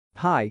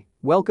Hi,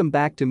 welcome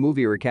back to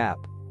Movie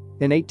Recap.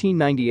 In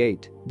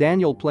 1898,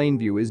 Daniel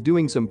Plainview is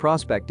doing some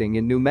prospecting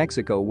in New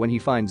Mexico when he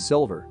finds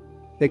silver.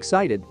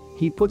 Excited,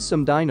 he puts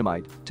some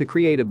dynamite to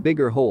create a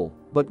bigger hole,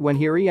 but when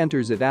he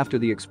re-enters it after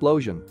the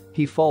explosion,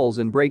 he falls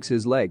and breaks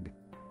his leg.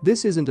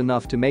 This isn't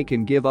enough to make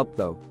him give up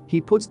though.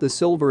 He puts the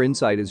silver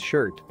inside his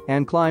shirt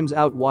and climbs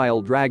out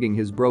while dragging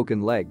his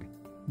broken leg.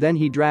 Then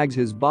he drags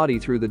his body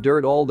through the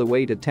dirt all the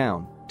way to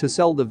town to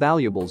sell the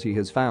valuables he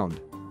has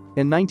found.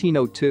 In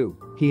 1902,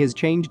 he has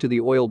changed to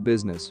the oil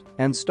business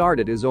and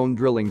started his own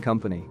drilling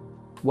company.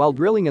 While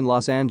drilling in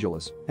Los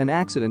Angeles, an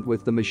accident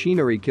with the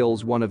machinery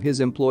kills one of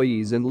his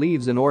employees and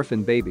leaves an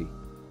orphan baby.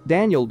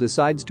 Daniel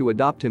decides to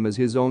adopt him as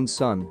his own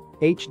son,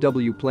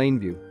 H.W.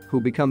 Plainview,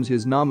 who becomes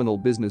his nominal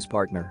business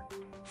partner.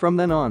 From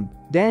then on,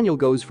 Daniel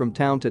goes from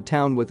town to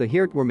town with a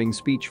heartwarming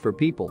speech for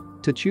people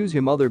to choose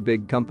him other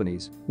big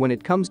companies when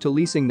it comes to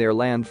leasing their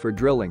land for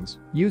drillings,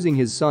 using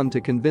his son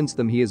to convince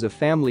them he is a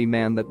family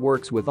man that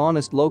works with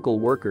honest local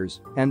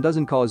workers and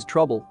doesn't cause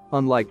trouble,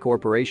 unlike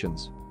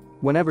corporations.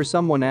 Whenever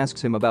someone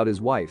asks him about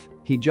his wife,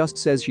 he just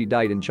says she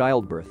died in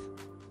childbirth.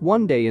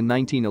 One day in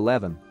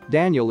 1911,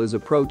 Daniel is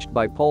approached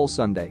by Paul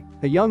Sunday,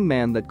 a young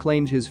man that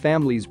claims his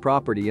family's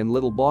property in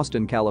Little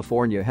Boston,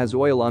 California has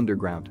oil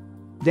underground.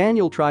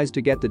 Daniel tries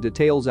to get the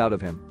details out of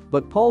him,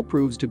 but Paul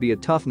proves to be a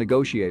tough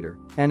negotiator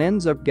and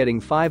ends up getting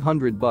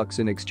 $500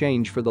 in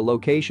exchange for the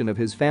location of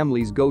his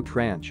family's goat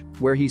ranch,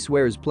 where he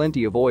swears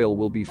plenty of oil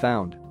will be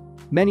found.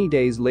 Many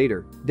days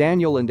later,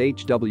 Daniel and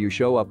HW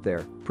show up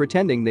there,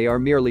 pretending they are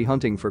merely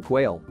hunting for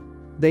quail.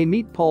 They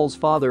meet Paul's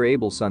father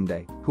Abel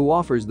Sunday, who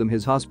offers them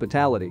his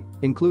hospitality,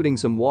 including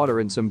some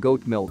water and some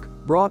goat milk,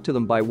 brought to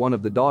them by one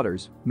of the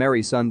daughters,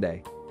 Mary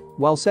Sunday.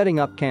 While setting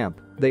up camp,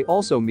 they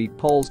also meet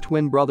Paul's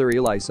twin brother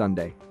Eli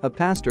Sunday, a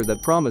pastor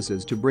that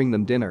promises to bring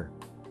them dinner.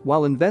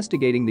 While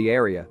investigating the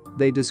area,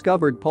 they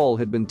discovered Paul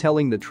had been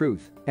telling the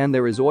truth and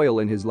there is oil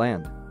in his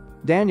land.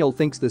 Daniel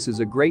thinks this is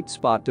a great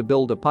spot to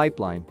build a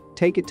pipeline,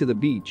 take it to the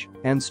beach,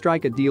 and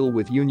strike a deal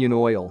with Union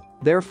Oil,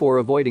 therefore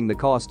avoiding the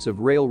costs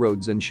of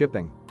railroads and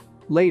shipping.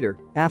 Later,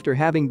 after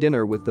having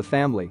dinner with the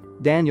family,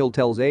 Daniel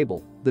tells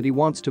Abel that he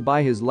wants to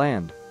buy his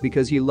land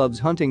because he loves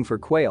hunting for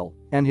quail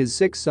and his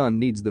sick son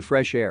needs the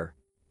fresh air.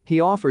 He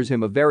offers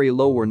him a very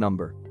lower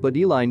number, but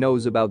Eli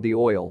knows about the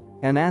oil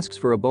and asks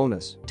for a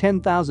bonus,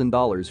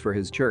 $10,000 for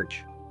his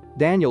church.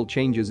 Daniel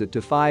changes it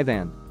to 5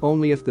 and,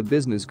 only if the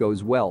business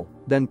goes well,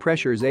 then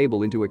pressures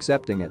Abel into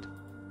accepting it.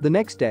 The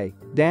next day,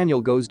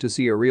 Daniel goes to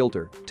see a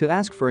realtor to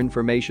ask for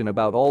information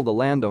about all the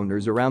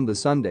landowners around the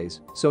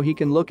Sundays so he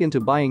can look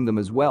into buying them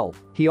as well.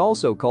 He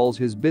also calls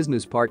his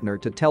business partner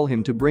to tell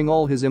him to bring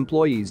all his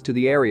employees to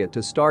the area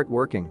to start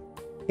working.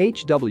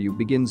 HW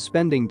begins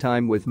spending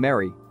time with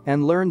Mary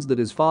and learns that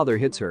his father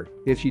hits her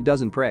if she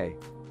doesn't pray.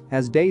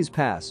 As days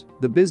pass,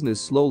 the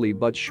business slowly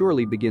but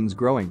surely begins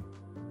growing.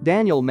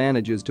 Daniel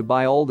manages to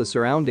buy all the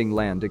surrounding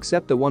land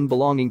except the one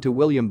belonging to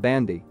William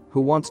Bandy,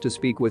 who wants to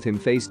speak with him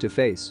face to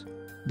face.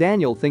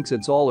 Daniel thinks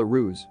it's all a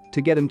ruse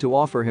to get him to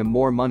offer him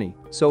more money,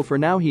 so for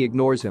now he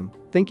ignores him,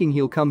 thinking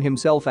he'll come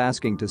himself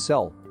asking to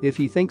sell if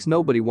he thinks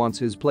nobody wants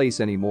his place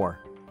anymore.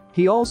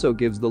 He also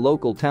gives the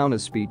local town a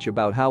speech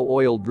about how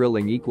oil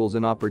drilling equals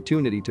an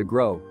opportunity to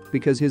grow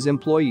because his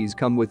employees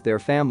come with their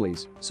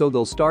families, so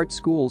they'll start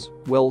schools,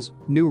 wells,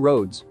 new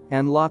roads,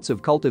 and lots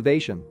of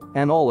cultivation,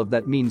 and all of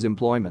that means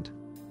employment.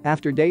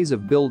 After days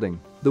of building,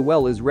 the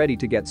well is ready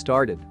to get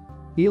started.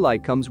 Eli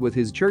comes with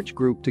his church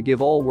group to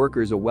give all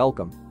workers a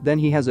welcome, then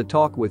he has a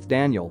talk with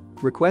Daniel,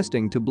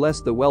 requesting to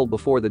bless the well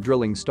before the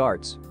drilling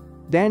starts.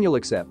 Daniel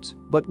accepts,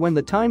 but when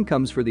the time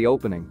comes for the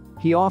opening,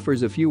 he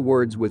offers a few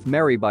words with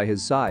Mary by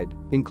his side,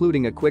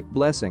 including a quick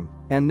blessing,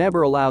 and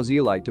never allows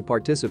Eli to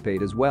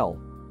participate as well.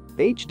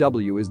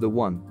 HW is the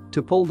one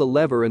to pull the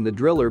lever and the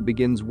driller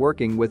begins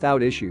working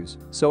without issues,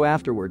 so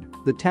afterward,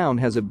 the town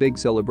has a big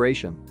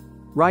celebration.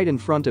 Right in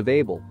front of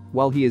Abel,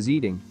 while he is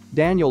eating,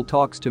 Daniel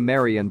talks to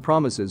Mary and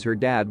promises her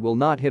dad will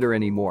not hit her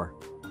anymore.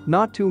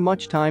 Not too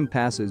much time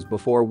passes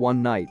before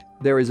one night,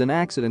 there is an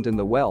accident in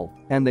the well,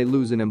 and they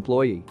lose an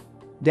employee.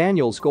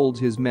 Daniel scolds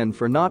his men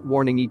for not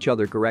warning each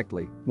other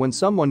correctly when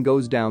someone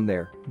goes down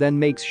there, then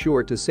makes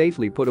sure to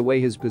safely put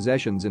away his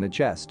possessions in a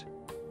chest.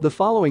 The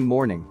following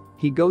morning,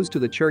 he goes to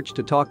the church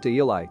to talk to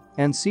Eli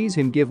and sees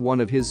him give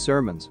one of his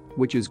sermons,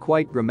 which is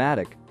quite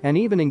dramatic and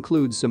even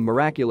includes some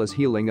miraculous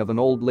healing of an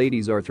old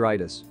lady's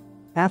arthritis.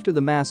 After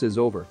the mass is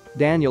over,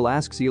 Daniel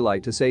asks Eli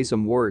to say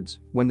some words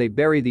when they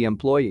bury the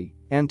employee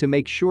and to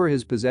make sure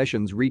his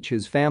possessions reach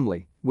his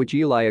family, which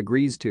Eli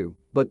agrees to,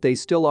 but they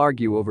still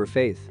argue over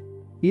faith.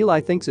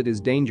 Eli thinks it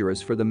is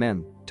dangerous for the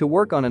men to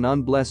work on an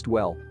unblessed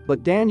well,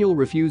 but Daniel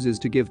refuses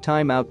to give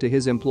time out to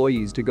his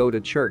employees to go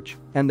to church,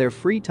 and their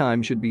free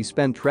time should be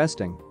spent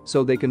resting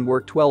so they can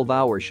work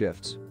 12-hour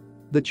shifts.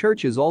 The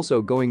church is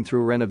also going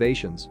through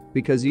renovations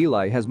because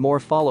Eli has more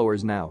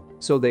followers now,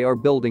 so they are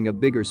building a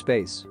bigger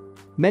space.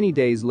 Many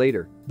days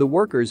later, the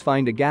workers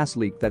find a gas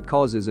leak that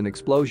causes an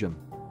explosion.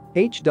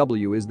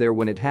 HW is there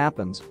when it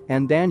happens,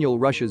 and Daniel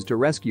rushes to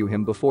rescue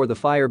him before the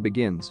fire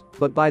begins,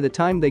 but by the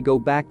time they go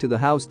back to the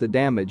house the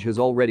damage has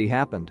already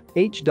happened.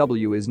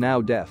 HW is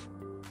now deaf.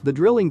 The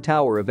drilling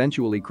tower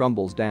eventually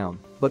crumbles down,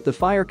 but the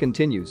fire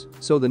continues,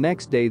 so the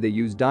next day they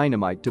use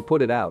dynamite to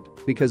put it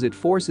out because it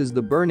forces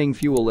the burning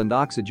fuel and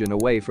oxygen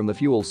away from the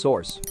fuel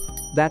source.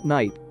 That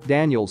night,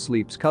 Daniel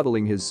sleeps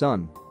cuddling his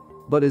son.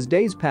 But as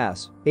days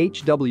pass,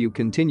 HW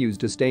continues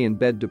to stay in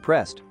bed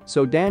depressed,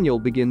 so Daniel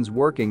begins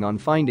working on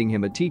finding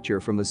him a teacher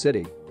from the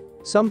city.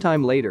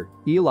 Sometime later,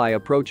 Eli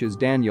approaches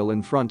Daniel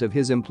in front of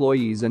his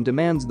employees and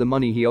demands the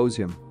money he owes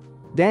him.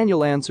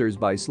 Daniel answers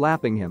by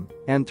slapping him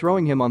and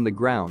throwing him on the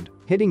ground,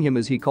 hitting him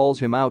as he calls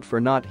him out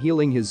for not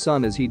healing his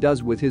son as he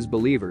does with his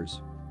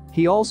believers.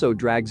 He also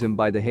drags him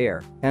by the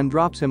hair and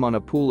drops him on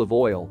a pool of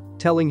oil,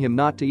 telling him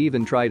not to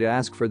even try to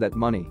ask for that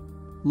money.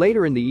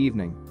 Later in the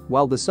evening,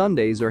 while the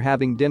Sundays are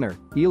having dinner,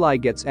 Eli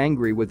gets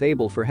angry with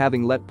Abel for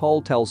having let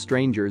Paul tell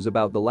strangers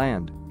about the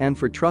land and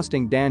for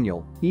trusting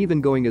Daniel,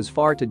 even going as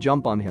far to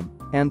jump on him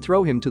and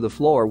throw him to the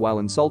floor while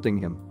insulting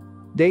him.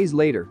 Days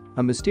later,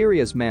 a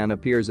mysterious man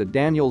appears at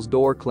Daniel's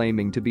door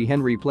claiming to be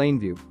Henry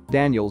Plainview,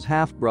 Daniel's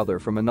half-brother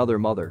from another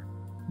mother.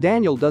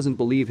 Daniel doesn't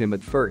believe him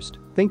at first,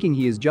 thinking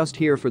he is just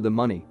here for the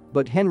money,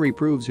 but Henry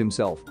proves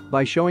himself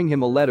by showing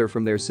him a letter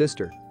from their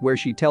sister, where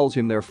she tells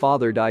him their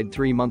father died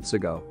 3 months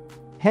ago.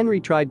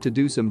 Henry tried to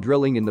do some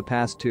drilling in the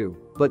past too,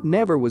 but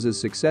never was as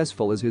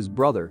successful as his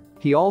brother.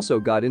 He also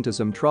got into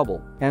some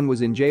trouble and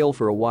was in jail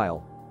for a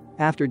while.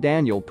 After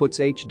Daniel puts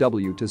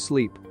HW to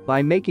sleep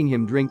by making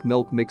him drink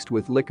milk mixed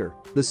with liquor,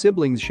 the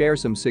siblings share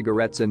some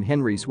cigarettes and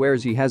Henry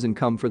swears he hasn't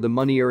come for the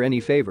money or any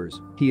favors,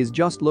 he is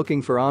just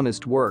looking for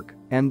honest work,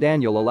 and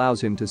Daniel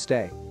allows him to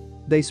stay.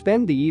 They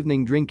spend the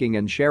evening drinking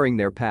and sharing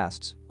their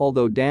pasts.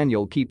 Although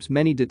Daniel keeps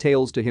many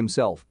details to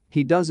himself,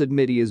 he does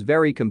admit he is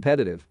very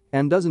competitive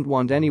and doesn't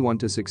want anyone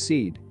to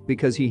succeed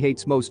because he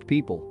hates most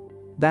people.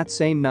 That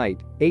same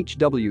night,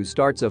 HW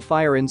starts a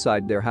fire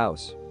inside their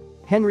house.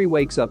 Henry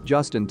wakes up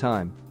just in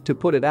time to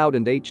put it out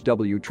and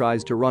HW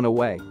tries to run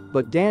away,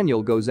 but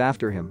Daniel goes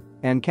after him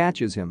and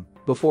catches him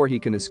before he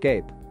can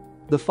escape.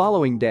 The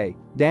following day,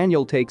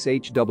 Daniel takes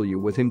HW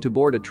with him to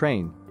board a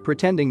train,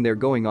 pretending they're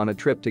going on a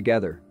trip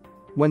together.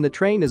 When the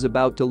train is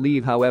about to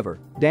leave, however,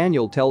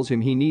 Daniel tells him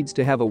he needs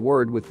to have a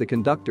word with the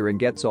conductor and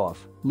gets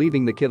off,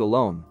 leaving the kid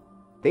alone.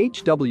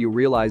 HW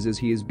realizes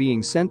he is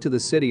being sent to the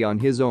city on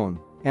his own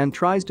and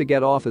tries to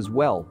get off as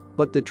well,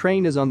 but the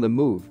train is on the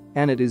move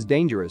and it is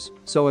dangerous,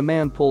 so a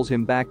man pulls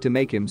him back to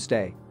make him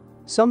stay.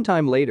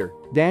 Sometime later,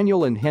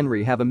 Daniel and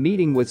Henry have a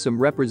meeting with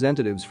some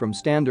representatives from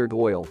Standard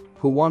Oil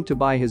who want to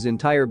buy his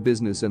entire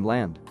business and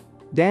land.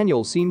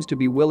 Daniel seems to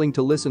be willing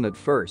to listen at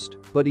first,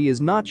 but he is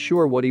not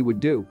sure what he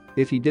would do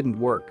if he didn't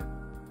work.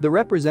 The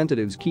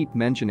representatives keep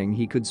mentioning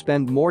he could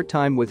spend more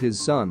time with his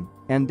son,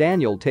 and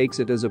Daniel takes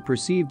it as a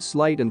perceived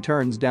slight and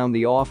turns down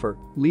the offer,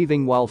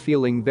 leaving while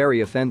feeling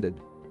very offended.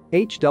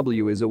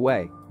 HW is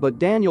away, but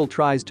Daniel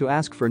tries to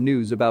ask for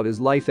news about his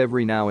life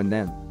every now and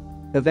then.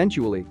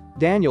 Eventually,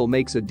 Daniel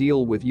makes a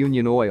deal with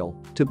Union Oil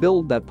to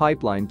build that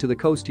pipeline to the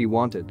coast he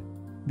wanted.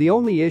 The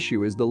only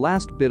issue is the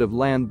last bit of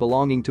land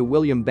belonging to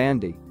William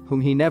Bandy, whom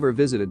he never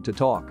visited to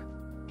talk.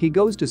 He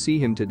goes to see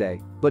him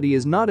today, but he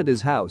is not at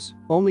his house,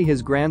 only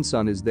his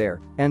grandson is there,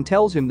 and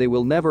tells him they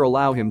will never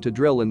allow him to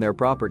drill in their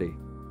property.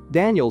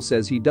 Daniel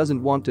says he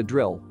doesn't want to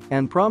drill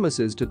and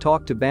promises to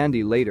talk to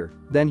Bandy later.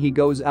 Then he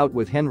goes out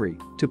with Henry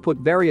to put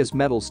various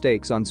metal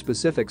stakes on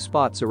specific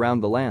spots around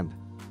the land.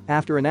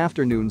 After an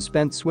afternoon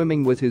spent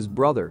swimming with his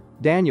brother,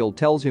 Daniel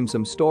tells him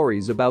some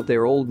stories about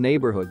their old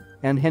neighborhood,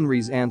 and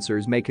Henry's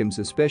answers make him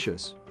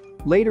suspicious.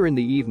 Later in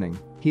the evening,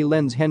 he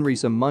lends Henry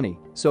some money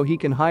so he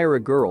can hire a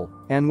girl,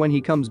 and when he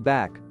comes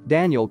back,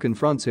 Daniel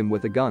confronts him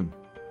with a gun.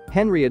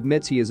 Henry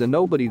admits he is a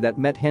nobody that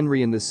met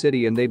Henry in the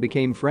city and they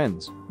became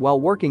friends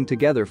while working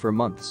together for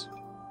months.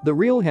 The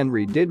real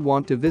Henry did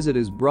want to visit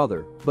his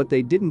brother, but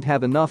they didn't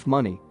have enough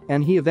money,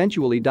 and he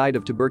eventually died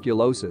of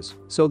tuberculosis,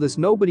 so this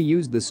nobody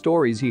used the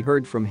stories he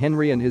heard from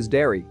Henry and his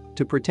dairy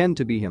to pretend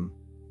to be him.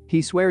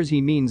 He swears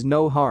he means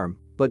no harm,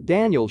 but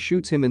Daniel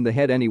shoots him in the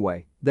head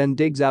anyway, then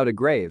digs out a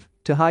grave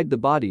to hide the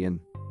body in.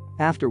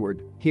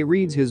 Afterward, he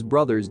reads his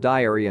brother's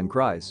diary and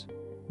cries.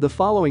 The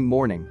following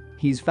morning,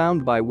 he's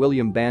found by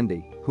William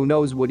Bandy, who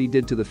knows what he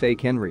did to the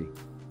fake Henry.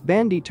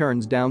 Bandy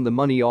turns down the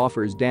money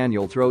offers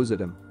Daniel throws at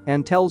him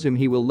and tells him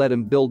he will let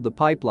him build the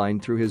pipeline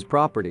through his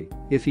property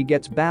if he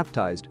gets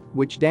baptized,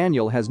 which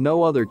Daniel has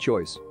no other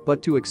choice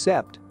but to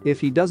accept if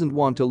he doesn't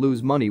want to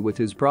lose money with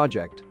his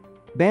project.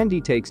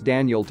 Bandy takes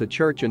Daniel to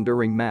church and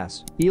during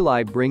mass,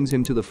 Eli brings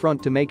him to the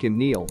front to make him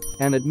kneel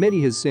and admit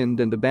he has sinned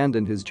and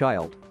abandoned his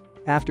child.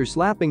 After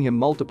slapping him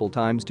multiple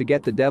times to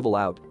get the devil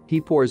out,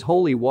 he pours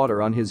holy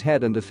water on his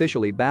head and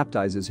officially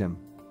baptizes him.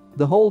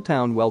 The whole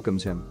town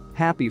welcomes him,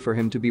 happy for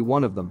him to be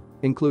one of them,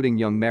 including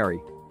young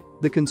Mary.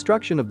 The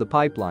construction of the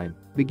pipeline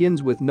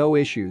begins with no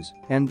issues,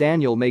 and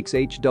Daniel makes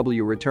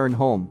HW return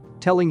home,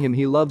 telling him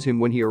he loves him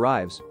when he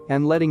arrives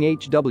and letting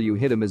HW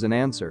hit him as an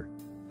answer.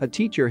 A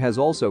teacher has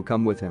also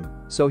come with him,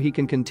 so he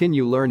can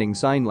continue learning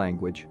sign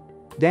language.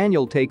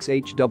 Daniel takes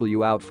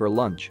HW out for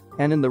lunch,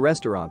 and in the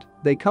restaurant,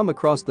 they come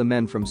across the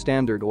men from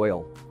Standard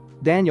Oil.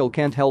 Daniel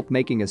can't help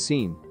making a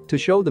scene to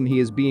show them he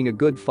is being a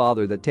good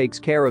father that takes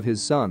care of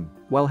his son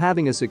while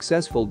having a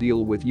successful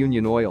deal with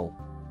Union Oil.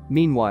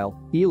 Meanwhile,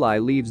 Eli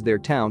leaves their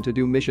town to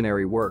do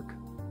missionary work.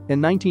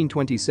 In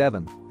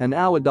 1927, an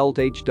now adult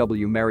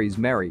HW marries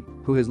Mary,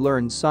 who has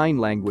learned sign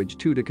language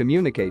to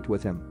communicate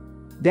with him.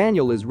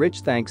 Daniel is rich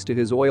thanks to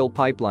his oil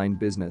pipeline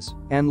business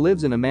and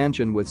lives in a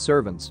mansion with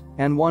servants,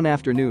 and one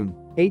afternoon,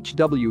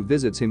 HW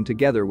visits him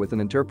together with an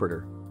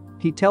interpreter.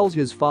 He tells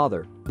his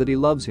father that he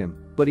loves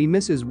him, but he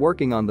misses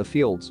working on the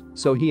fields,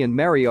 so he and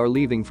Mary are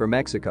leaving for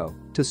Mexico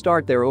to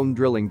start their own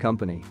drilling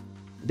company.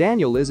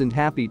 Daniel isn't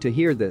happy to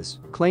hear this,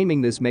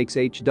 claiming this makes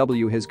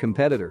HW his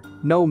competitor,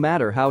 no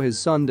matter how his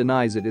son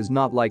denies it is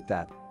not like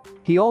that.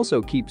 He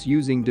also keeps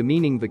using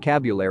demeaning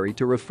vocabulary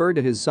to refer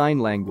to his sign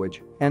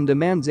language and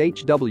demands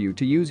HW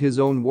to use his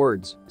own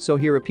words, so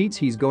he repeats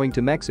he's going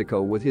to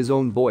Mexico with his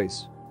own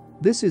voice.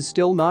 This is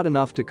still not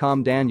enough to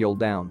calm Daniel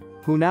down,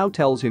 who now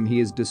tells him he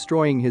is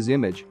destroying his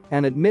image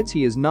and admits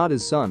he is not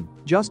his son,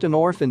 just an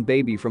orphan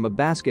baby from a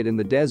basket in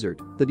the desert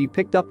that he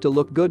picked up to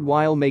look good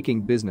while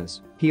making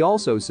business. He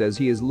also says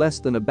he is less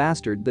than a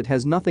bastard that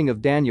has nothing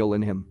of Daniel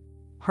in him.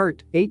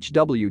 Hurt,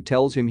 HW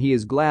tells him he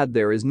is glad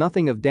there is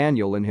nothing of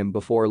Daniel in him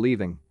before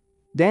leaving.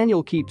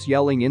 Daniel keeps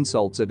yelling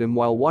insults at him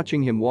while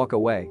watching him walk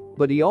away,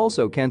 but he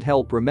also can't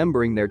help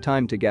remembering their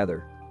time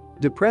together.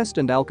 Depressed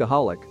and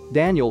alcoholic,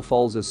 Daniel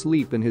falls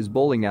asleep in his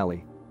bowling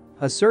alley.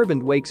 A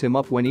servant wakes him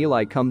up when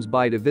Eli comes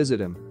by to visit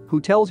him, who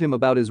tells him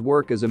about his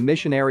work as a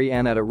missionary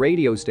and at a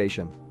radio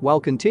station, while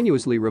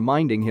continuously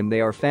reminding him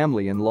they are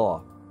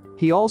family-in-law.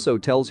 He also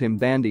tells him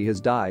Bandy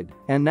has died,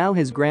 and now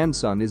his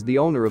grandson is the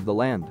owner of the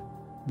land.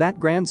 That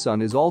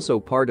grandson is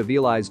also part of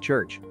Eli's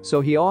church,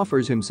 so he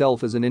offers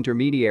himself as an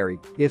intermediary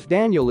if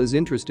Daniel is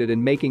interested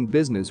in making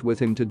business with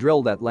him to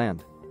drill that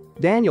land.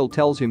 Daniel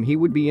tells him he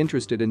would be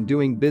interested in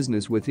doing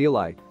business with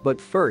Eli,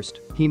 but first,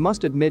 he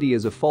must admit he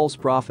is a false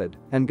prophet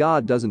and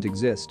God doesn't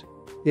exist.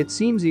 It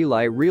seems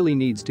Eli really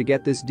needs to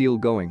get this deal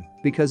going,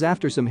 because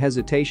after some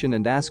hesitation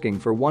and asking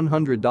for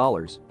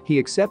 $100, he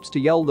accepts to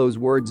yell those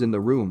words in the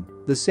room,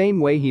 the same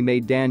way he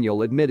made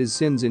Daniel admit his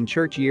sins in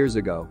church years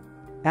ago.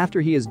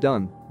 After he is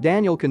done,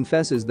 Daniel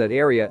confesses that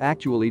area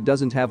actually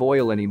doesn't have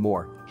oil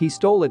anymore. He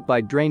stole it by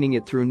draining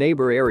it through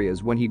neighbor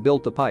areas when he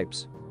built the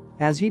pipes.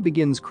 As he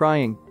begins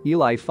crying,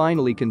 Eli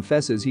finally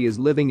confesses he is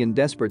living in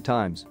desperate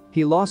times.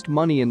 He lost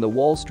money in the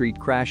Wall Street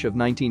crash of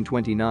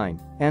 1929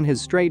 and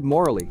has strayed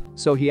morally,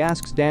 so he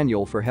asks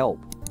Daniel for help.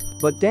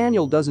 But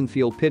Daniel doesn't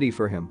feel pity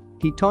for him.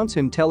 He taunts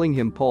him, telling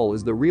him Paul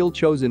is the real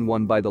chosen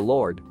one by the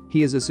Lord.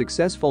 He is a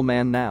successful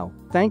man now,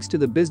 thanks to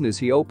the business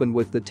he opened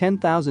with the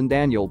 $10,000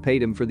 Daniel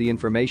paid him for the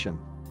information.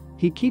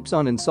 He keeps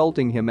on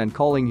insulting him and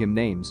calling him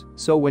names,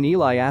 so when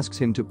Eli asks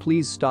him to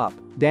please stop,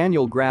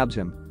 Daniel grabs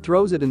him,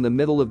 throws it in the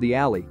middle of the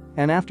alley,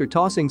 and after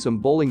tossing some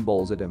bowling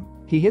balls at him,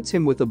 he hits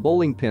him with a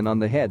bowling pin on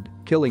the head,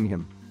 killing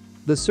him.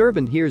 The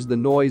servant hears the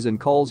noise and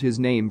calls his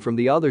name from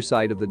the other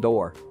side of the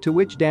door, to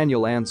which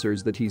Daniel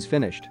answers that he's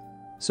finished.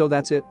 So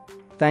that's it.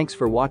 Thanks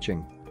for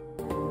watching.